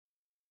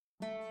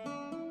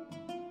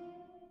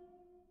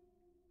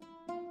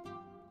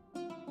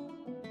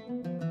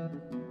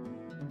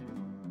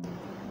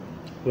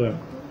Hello.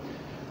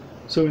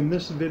 So in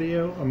this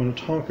video, I'm going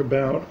to talk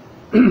about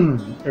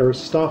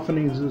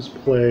Aristophanes'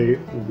 play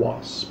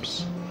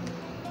Wasps.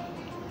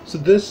 So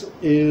this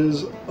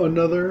is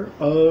another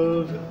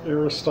of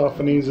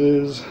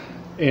Aristophanes'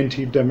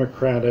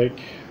 anti-democratic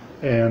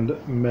and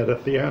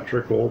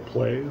metatheatrical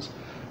plays.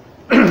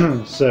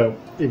 So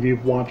if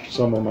you've watched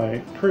some of my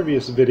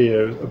previous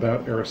videos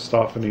about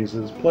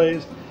Aristophanes'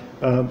 plays,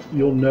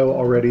 you'll know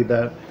already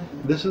that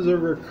this is a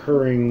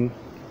recurring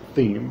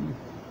theme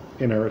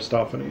in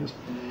Aristophanes.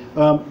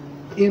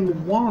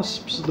 In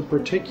Wasps, the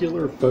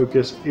particular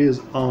focus is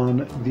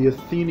on the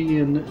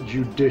Athenian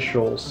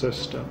judicial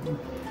system,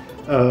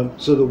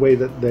 so the way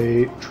that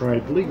they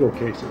tried legal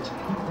cases,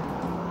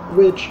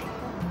 which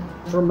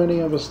for many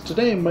of us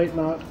today might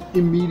not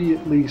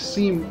immediately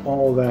seem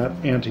all that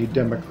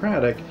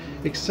anti-democratic,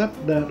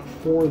 except that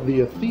for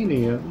the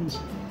Athenians,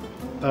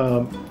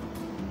 the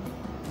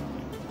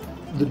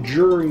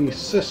jury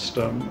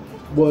system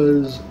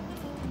was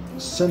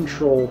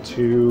central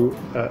to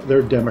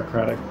their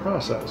democratic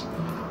process,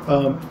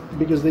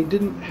 because they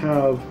didn't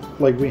have,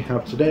 like we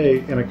have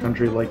today in a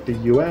country like the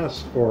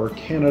US or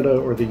Canada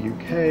or the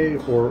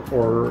UK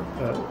or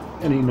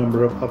any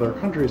number of other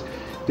countries.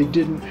 They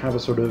didn't have a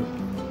sort of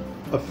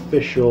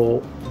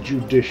official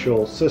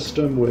judicial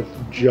system with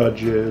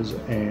judges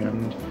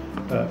and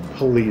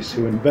police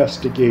who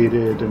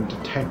investigated and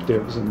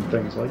detectives and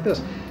things like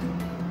this.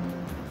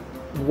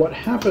 What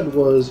happened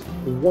was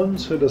one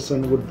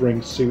citizen would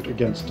bring suit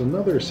against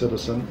another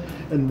citizen,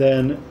 and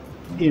then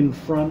in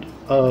front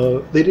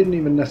of, they didn't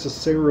even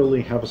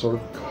necessarily have a sort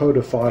of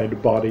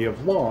codified body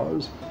of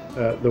laws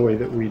the way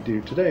that we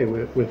do today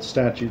with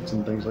statutes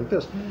and things like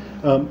this.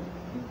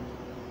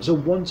 So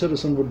one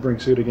citizen would bring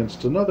suit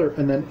against another,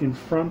 and then in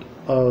front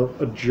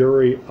of a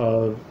jury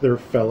of their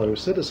fellow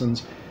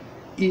citizens,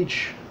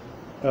 each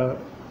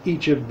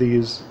of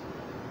these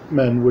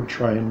men would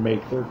try and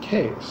make their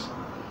case.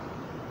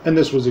 And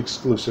this was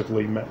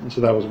exclusively men, so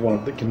that was one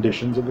of the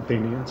conditions of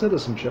Athenian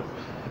citizenship.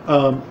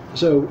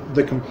 So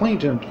the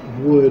complainant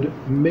would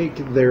make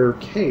their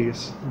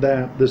case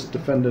that this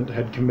defendant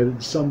had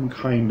committed some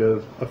kind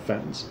of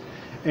offense,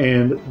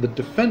 and the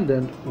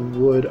defendant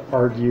would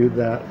argue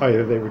that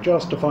either they were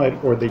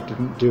justified or they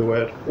didn't do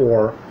it,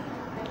 or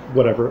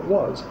whatever it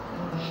was.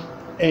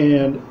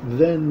 And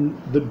then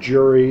the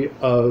jury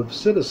of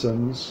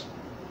citizens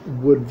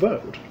would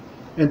vote.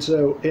 And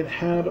so it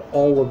had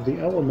all of the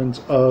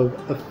elements of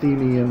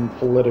Athenian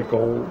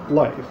political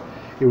life.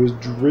 It was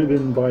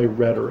driven by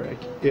rhetoric.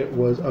 It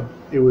was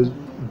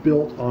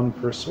built on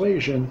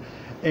persuasion,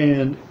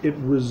 and it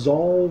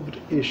resolved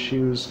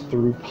issues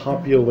through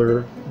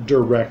popular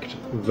direct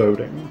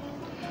voting.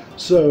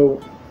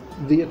 So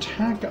the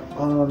attack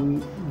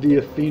on the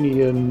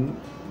Athenian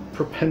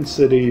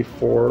propensity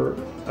for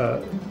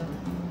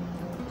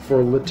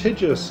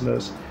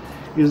litigiousness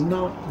is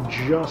not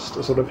just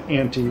a sort of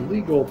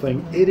anti-legal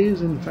thing. It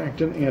is in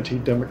fact an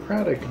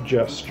anti-democratic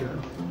gesture.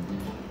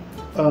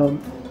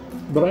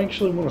 But I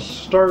actually want to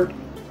start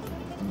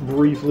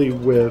briefly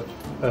with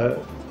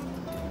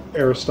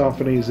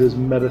Aristophanes'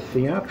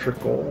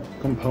 metatheatrical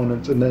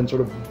components and then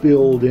sort of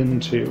build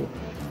into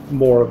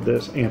more of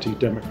this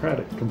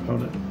anti-democratic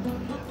component.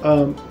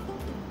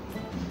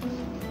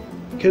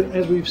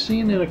 As we've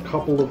seen in a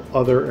couple of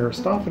other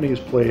Aristophanes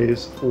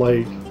plays,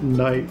 like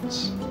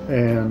Knights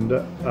and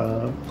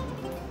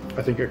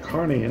I think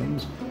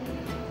Acharnians,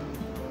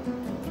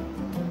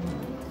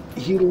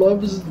 he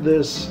loves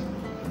this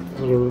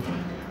sort of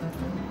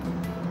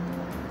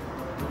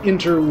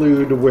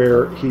interlude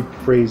where he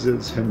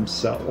praises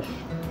himself.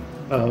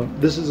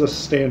 This is a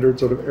standard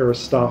sort of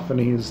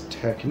Aristophanes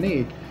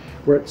technique,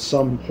 where at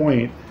some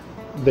point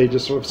they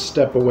just sort of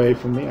step away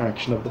from the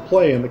action of the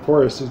play, and the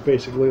chorus is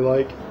basically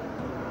like,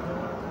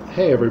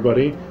 hey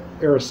everybody,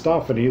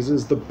 Aristophanes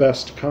is the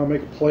best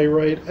comic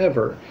playwright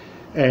ever,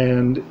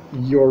 and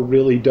you're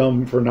really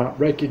dumb for not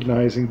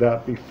recognizing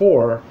that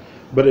before,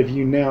 but if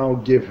you now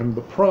give him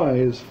the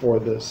prize for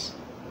this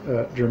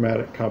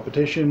dramatic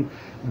competition,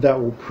 that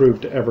will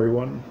prove to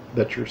everyone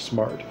that you're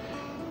smart.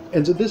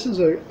 And so this is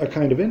a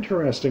kind of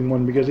interesting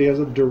one, because he has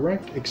a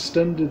direct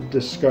extended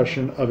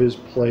discussion of his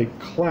play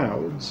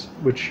Clouds,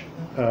 which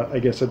I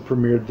guess had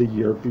premiered the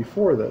year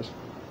before this.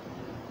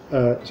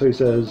 So he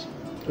says,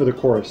 or the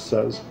chorus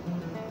says,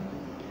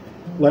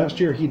 last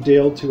year he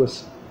dared to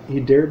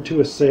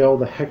assail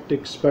the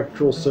hectic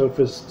spectral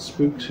sophist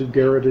spooks who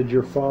garroted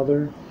your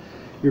father,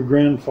 your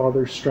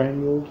grandfather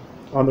strangled.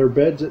 On their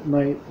beds at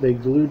night they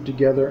glued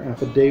together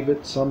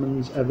affidavit,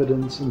 summons,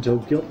 evidence, until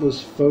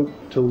guiltless folk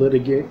to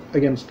litigate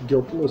against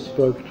guiltless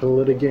folk to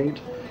litigate.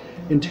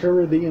 In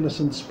terror the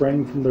innocent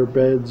sprang from their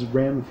beds,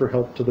 ran for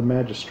help to the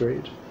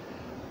magistrate.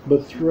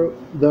 But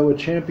though a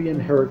champion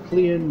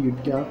Heraclean,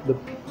 you'd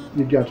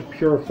got to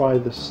purify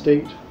the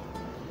state.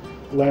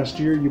 Last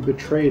year you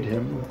betrayed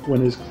him.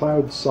 When his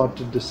clouds sought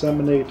to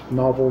disseminate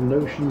novel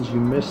notions, you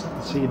missed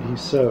the seed he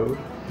sowed.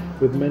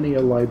 With many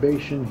a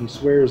libation he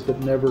swears that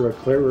never a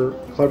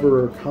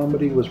cleverer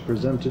comedy was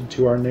presented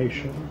to our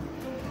nation.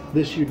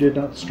 This you did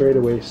not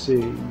straightway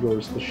see,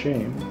 yours the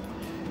shame.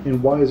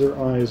 in wiser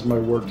eyes my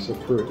works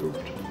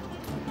approved.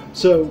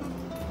 So,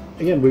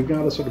 again, we've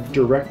got a sort of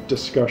direct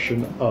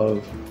discussion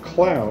of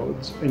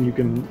clouds, and you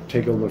can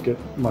take a look at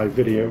my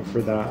video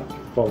for that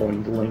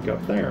following the link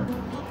up there,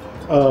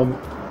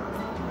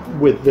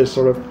 with this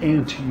sort of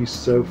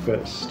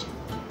anti-sophist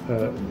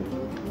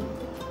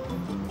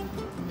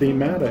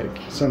thematic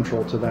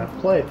central to that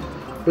play.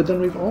 But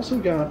then we've also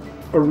got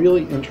a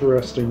really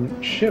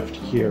interesting shift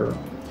here,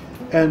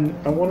 and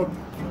I want to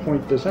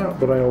point this out,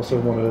 but I also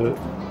want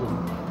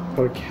to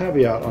put a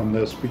caveat on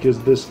this, because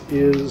this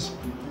is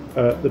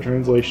the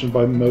translation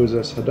by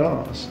Moses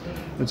Hadass,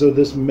 and so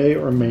this may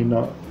or may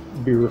not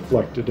be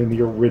reflected in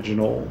the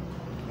original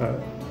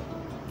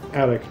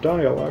Attic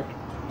dialect.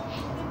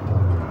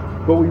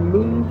 But we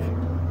move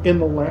in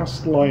the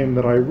last line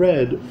that I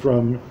read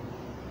from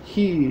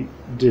 "he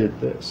did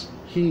this,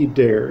 he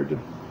dared,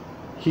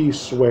 he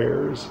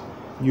swears,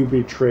 you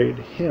betrayed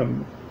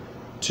him,"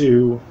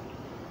 to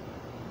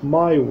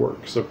 "my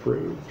works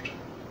approved."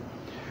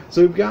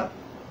 So we've got,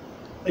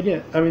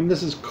 again, I mean,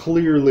 this is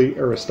clearly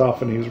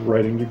Aristophanes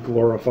writing to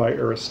glorify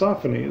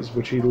Aristophanes,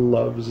 which he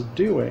loves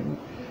doing.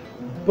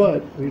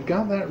 But we've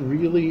got that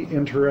really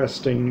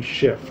interesting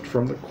shift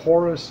from the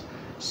chorus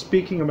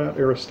speaking about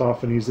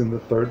Aristophanes in the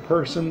third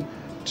person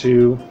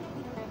to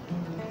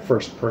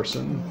first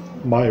person,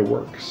 "my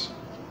works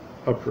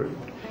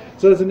approved."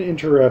 So that's an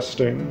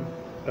interesting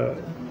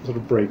sort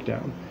of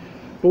breakdown.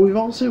 But we've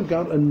also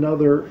got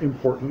another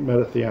important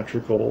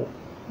metatheatrical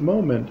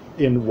moment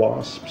in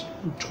Wasps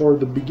toward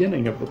the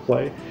beginning of the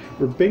play,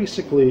 where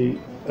basically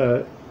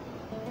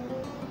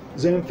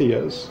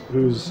Xanthias,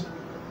 who's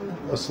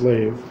a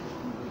slave,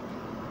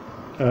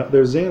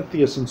 there's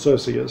Xanthias and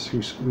Sosius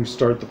who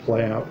start the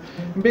play out,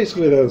 and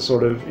basically that's a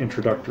sort of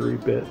introductory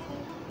bit.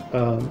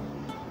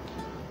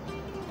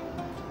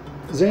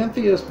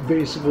 Xanthias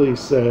basically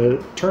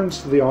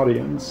turns to the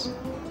audience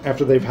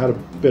after they've had a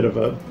bit of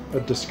a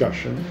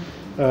discussion,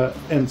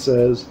 and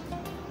says,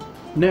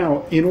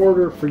 "Now, in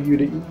order for you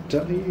to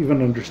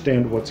even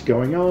understand what's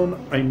going on,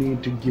 I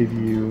need to give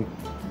you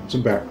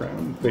some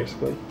background,"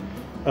 basically.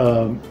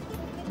 And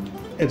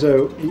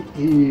so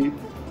he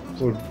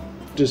sort of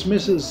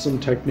dismisses some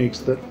techniques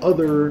that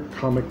other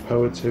comic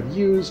poets have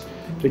used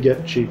to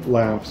get cheap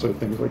laughs or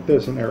things like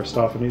this in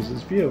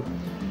Aristophanes' view.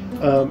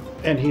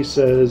 And he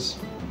says,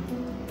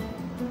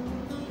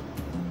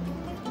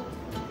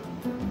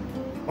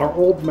 "Our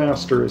old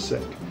master is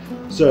sick."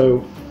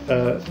 So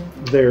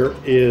there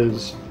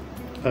is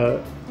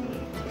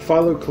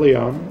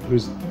Philocleon,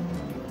 who's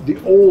the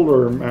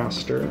older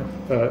master,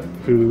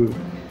 who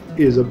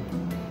is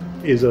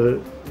a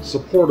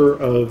supporter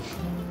of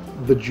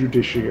the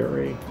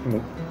judiciary.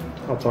 And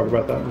I'll talk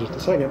about that in just a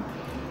second.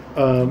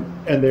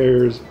 And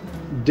there's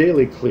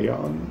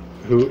Deilecleon,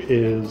 who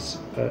is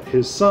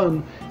his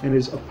son and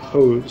is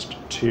opposed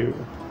to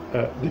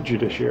the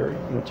judiciary.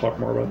 And we'll talk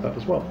more about that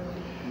as well.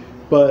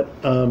 But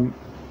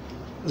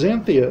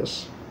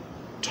Xanthias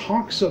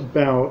talks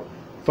about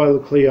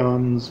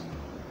Philocleon's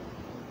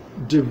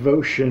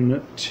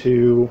devotion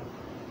to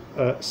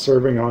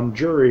serving on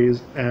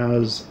juries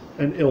as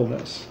an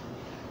illness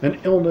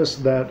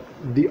that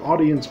the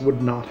audience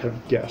would not have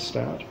guessed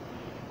at.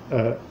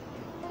 And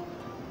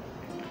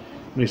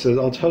he says,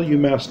 "I'll tell you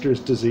master's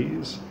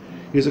disease.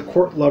 He's a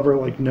court lover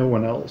like no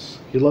one else.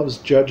 He loves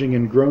judging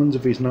and groans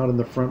if he's not in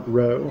the front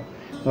row.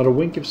 Not a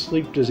wink of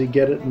sleep does he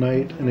get at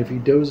night, and if he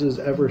dozes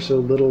ever so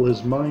little,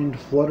 his mind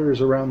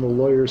flutters around the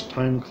lawyer's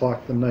time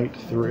clock the night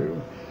through.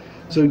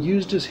 So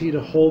used is he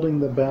to holding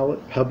the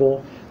ballot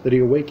pebble that he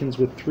awakens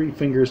with 3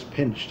 fingers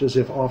pinched as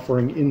if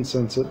offering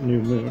incense at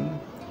new moon.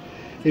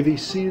 If he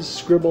sees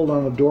scribbled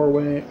on a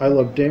doorway, 'I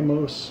love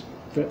Deimos,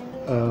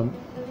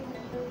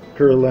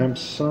 Perilamp's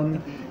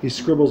son,' he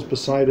scribbles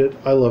beside it,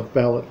 'I love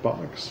ballot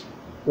box.'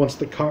 Once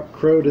the cock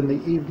crowed in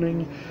the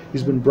evening,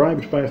 he's been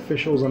bribed by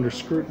officials under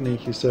scrutiny,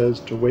 he says,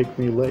 to wake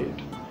me late.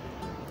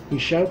 He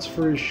shouts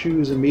for his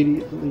shoes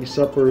immediately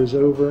supper is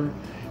over,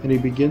 and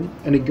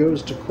he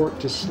goes to court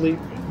to sleep,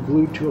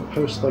 glued to a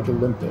post like a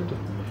limpet.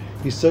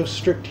 He's so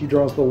strict he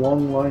draws the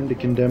long line to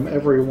condemn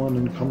everyone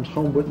and comes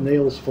home with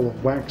nails full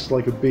of wax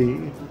like a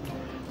bee.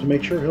 To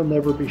make sure he'll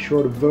never be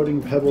short of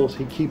voting pebbles,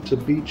 he keeps a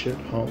beach at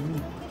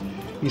home.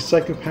 He's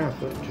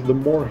psychopathic. The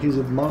more he's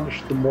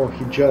admonished, the more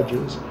he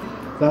judges.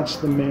 That's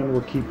the man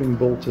we're keeping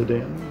bolted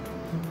in."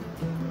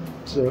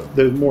 So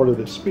there's more to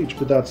this speech,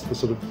 but that's the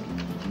sort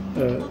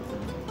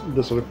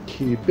of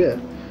key bit.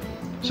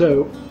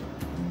 So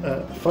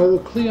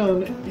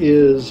Philocleon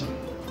is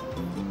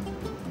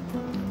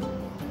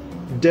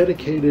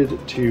dedicated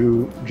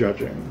to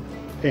judging,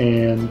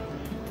 and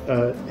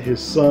his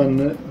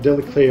son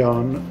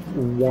Deilecleon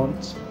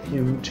wants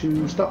him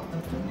to stop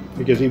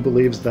because he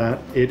believes that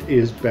it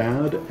is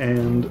bad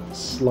and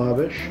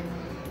slavish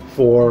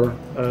for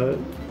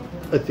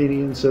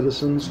Athenian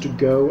citizens to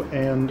go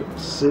and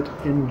sit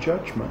in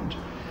judgment.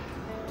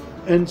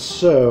 And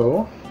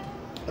so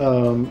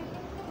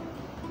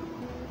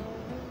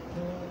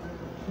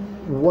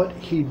what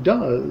he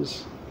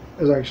does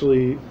is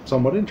actually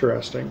somewhat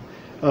interesting,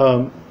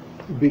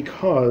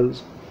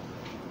 because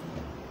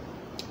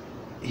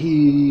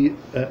he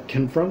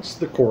confronts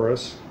the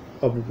chorus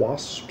of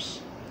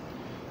wasps,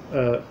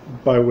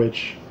 by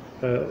which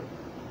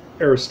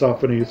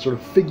Aristophanes sort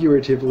of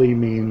figuratively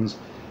means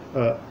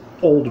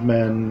old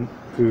men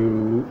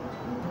who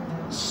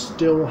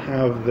still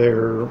have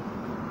their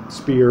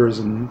spears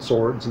and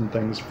swords and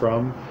things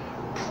from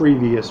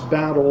previous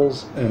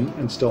battles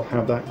and still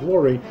have that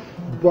glory,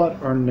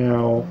 but are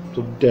now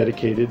sort of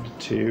dedicated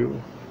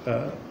to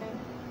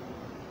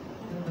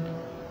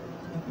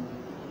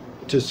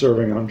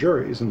serving on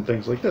juries and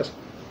things like this.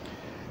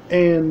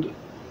 And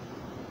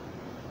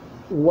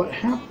what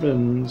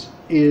happens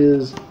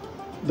is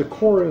the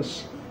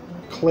chorus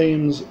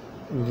claims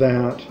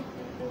that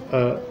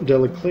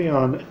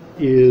Delacleon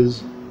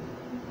is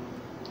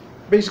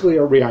basically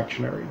a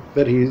reactionary,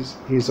 that he's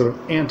sort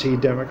of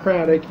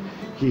anti-democratic,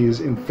 he's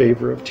in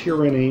favor of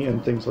tyranny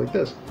and things like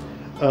this.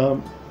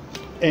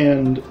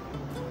 And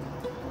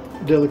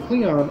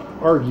Delacleon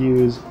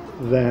argues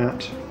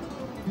that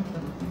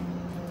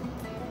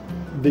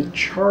the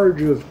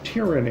charge of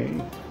tyranny,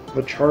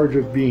 the charge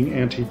of being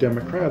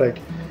anti-democratic,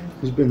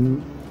 has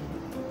been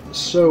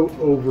so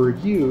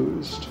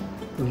overused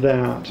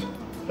that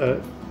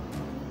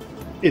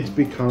it's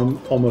become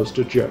almost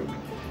a joke.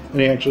 And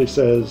he actually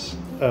says,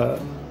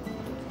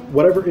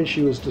 whatever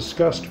issue is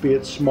discussed, be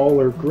it small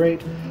or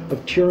great,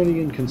 of tyranny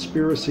and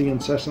conspiracy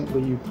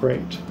incessantly you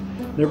prate.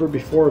 Never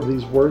before have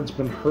these words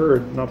been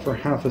heard, not for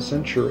half a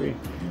century.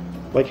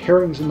 Like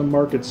herrings in the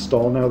market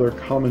stall, now they're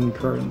common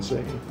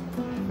currency.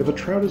 If a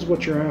trout is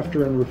what you're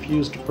after and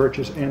refuse to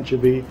purchase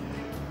anchovy,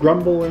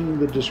 grumbling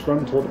the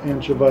disgruntled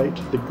anchovite,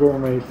 the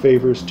gourmet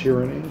favors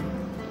tyranny.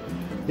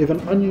 If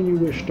an onion you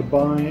wish to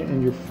buy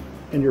and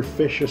your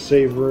fish a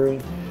savory,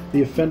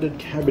 the offended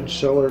cabbage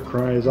seller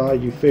cries, "Ah,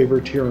 you favor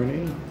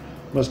tyranny.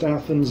 Must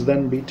Athens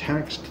then be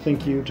taxed,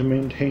 think you, to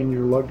maintain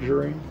your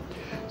luxury?"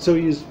 So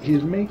he's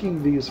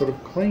making these sort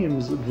of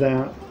claims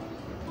that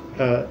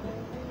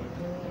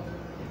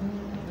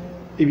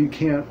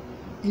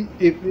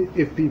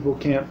if people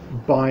can't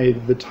buy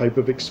the type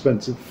of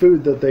expensive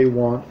food that they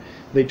want,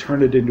 they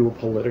turn it into a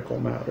political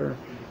matter,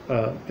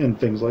 and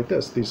things like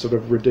this. These sort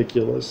of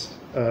ridiculous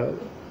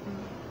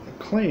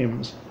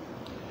claims.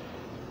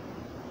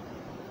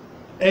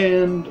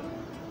 And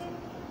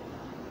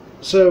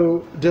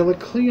so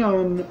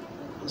Delacleon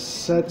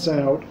sets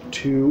out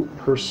to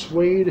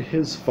persuade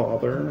his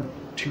father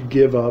to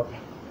give up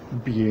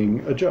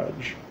being a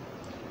judge.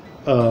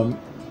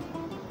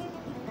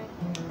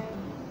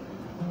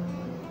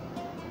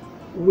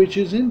 Which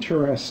is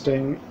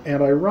interesting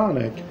and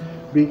ironic,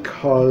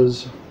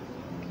 because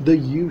the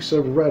use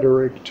of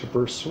rhetoric to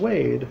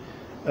persuade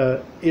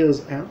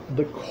is at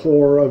the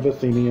core of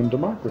Athenian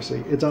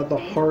democracy. It's at the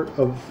heart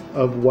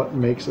of what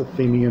makes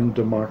Athenian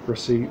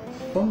democracy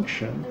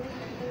function.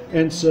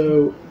 And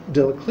so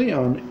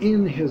Delacleon,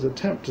 in his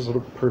attempt to sort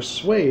of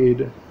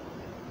persuade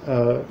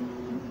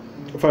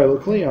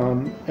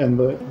Philocleon and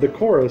the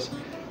chorus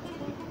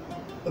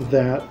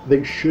that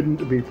they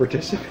shouldn't be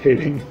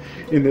participating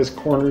in this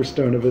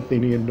cornerstone of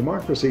Athenian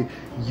democracy,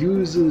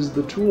 uses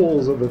the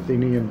tools of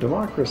Athenian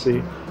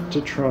democracy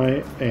to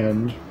try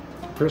and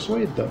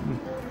persuade them.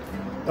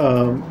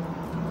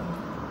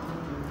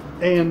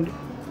 And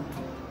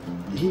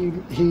he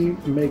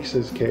makes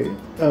his case.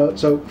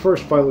 So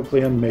first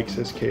Philocleon makes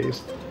his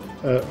case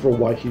for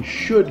why he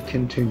should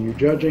continue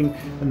judging,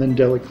 and then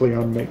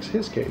Delacleon makes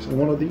his case. And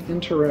one of the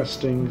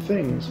interesting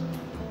things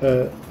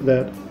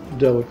that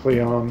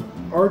Delacleon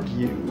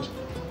argues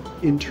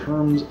in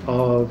terms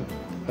of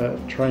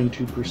trying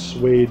to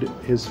persuade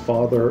his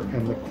father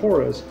and the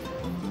chorus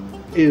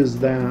is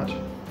that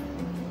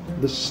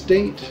the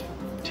state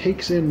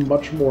takes in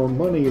much more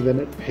money than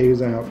it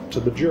pays out to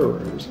the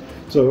jurors.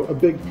 So a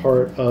big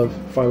part of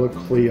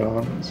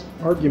Philocleon's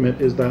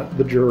argument is that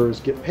the jurors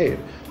get paid,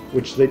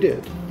 which they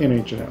did in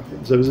ancient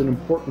Athens. It was an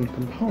important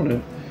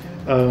component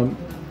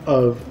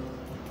of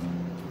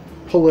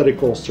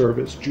political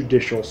service,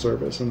 judicial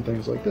service, and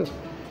things like this,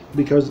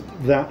 because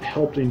that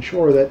helped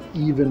ensure that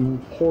even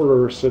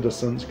poorer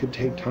citizens could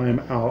take time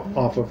out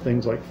off of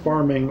things like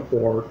farming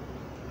or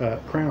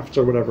crafts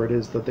or whatever it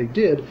is that they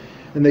did,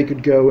 and they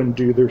could go and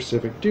do their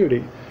civic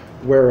duty.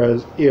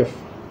 Whereas if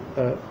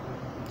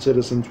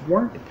citizens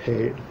weren't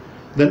paid,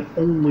 then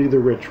only the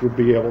rich would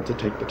be able to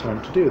take the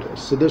time to do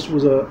this. So this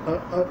was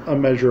a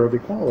measure of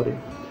equality.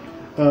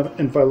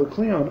 And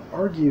Philocleon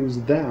argues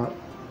that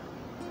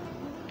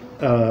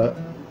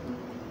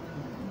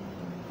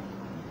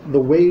the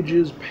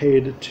wages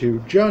paid to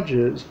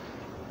judges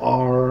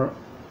are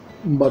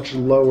much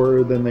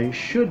lower than they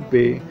should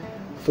be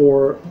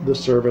for the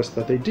service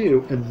that they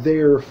do, and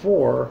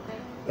therefore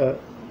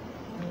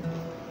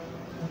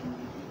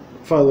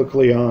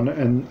Philocleon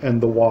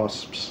and the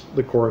wasps,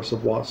 the chorus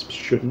of wasps,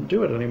 shouldn't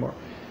do it anymore.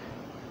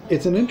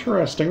 It's an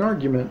interesting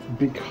argument,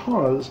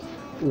 because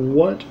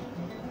what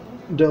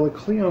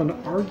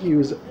Delacleon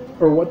argues,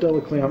 or what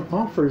Delacleon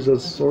offers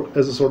as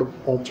a sort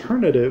of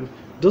alternative,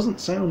 doesn't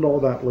sound all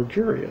that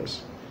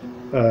luxurious.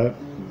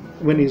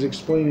 When he's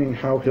explaining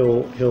how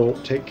he'll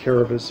take care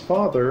of his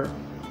father,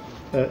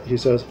 he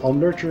says, I'll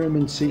nurture him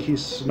and see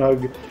he's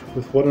snug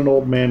with what an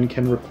old man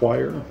can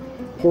require.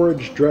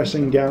 Porridge,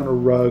 dressing gown, or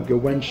rug, a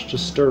wench to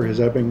stir his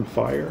ebbing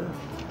fire.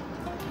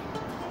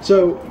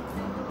 So,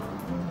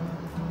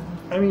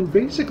 I mean,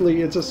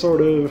 basically it's a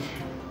sort of,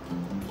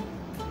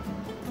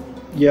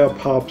 yeah,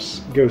 Pops,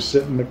 go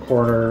sit in the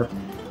corner,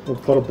 we'll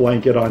put a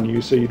blanket on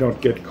you so you don't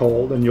get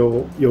cold, and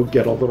you'll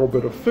get a little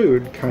bit of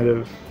food kind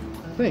of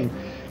thing.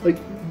 Like,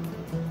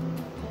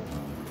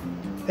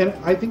 and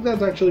I think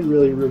that's actually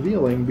really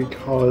revealing,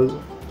 because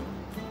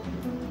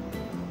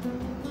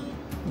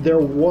there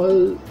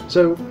was,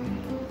 so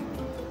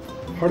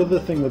part of the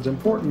thing that's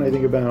important, I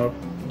think, about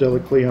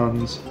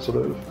Delacleon's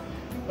sort of,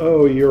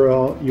 oh, you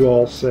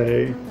all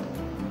say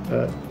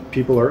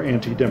people are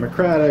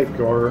anti-democratic,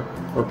 or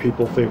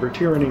people favor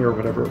tyranny, or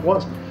whatever it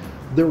was.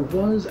 There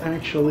was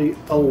actually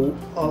a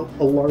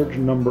large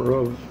number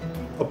of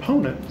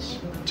opponents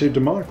to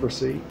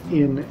democracy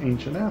in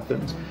ancient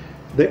Athens.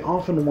 They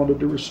often wanted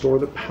to restore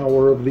the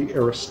power of the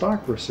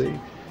aristocracy.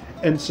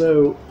 And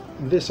so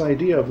this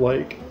idea of,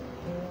 like,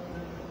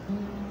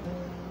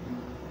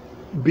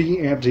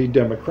 be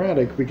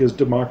anti-democratic because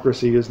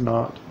democracy is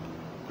not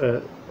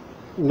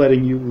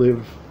letting you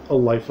live a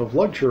life of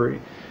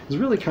luxury is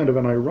really kind of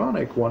an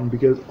ironic one,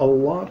 because a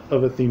lot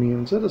of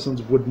Athenian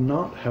citizens would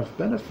not have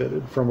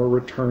benefited from a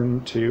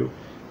return to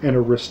an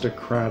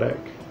aristocratic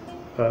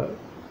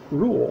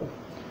rule.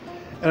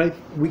 And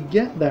we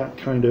get that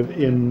kind of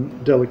in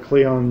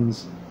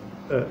Delacleon's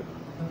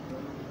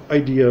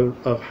idea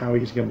of how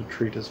he's going to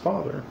treat his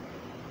father.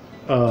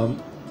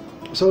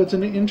 So it's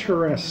an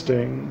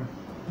interesting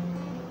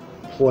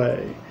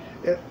play.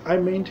 I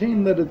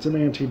maintain that it's an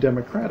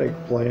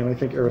anti-democratic play, and I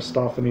think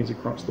Aristophanes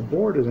across the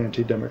board is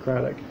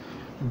anti-democratic.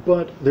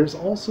 But there's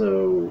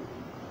also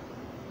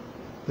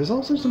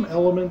some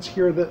elements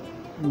here that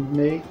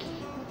make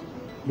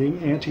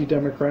being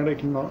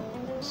anti-democratic not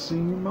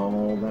seem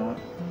all that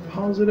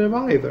positive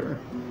either.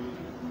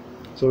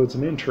 So it's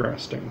an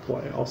interesting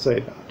play, I'll say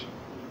that.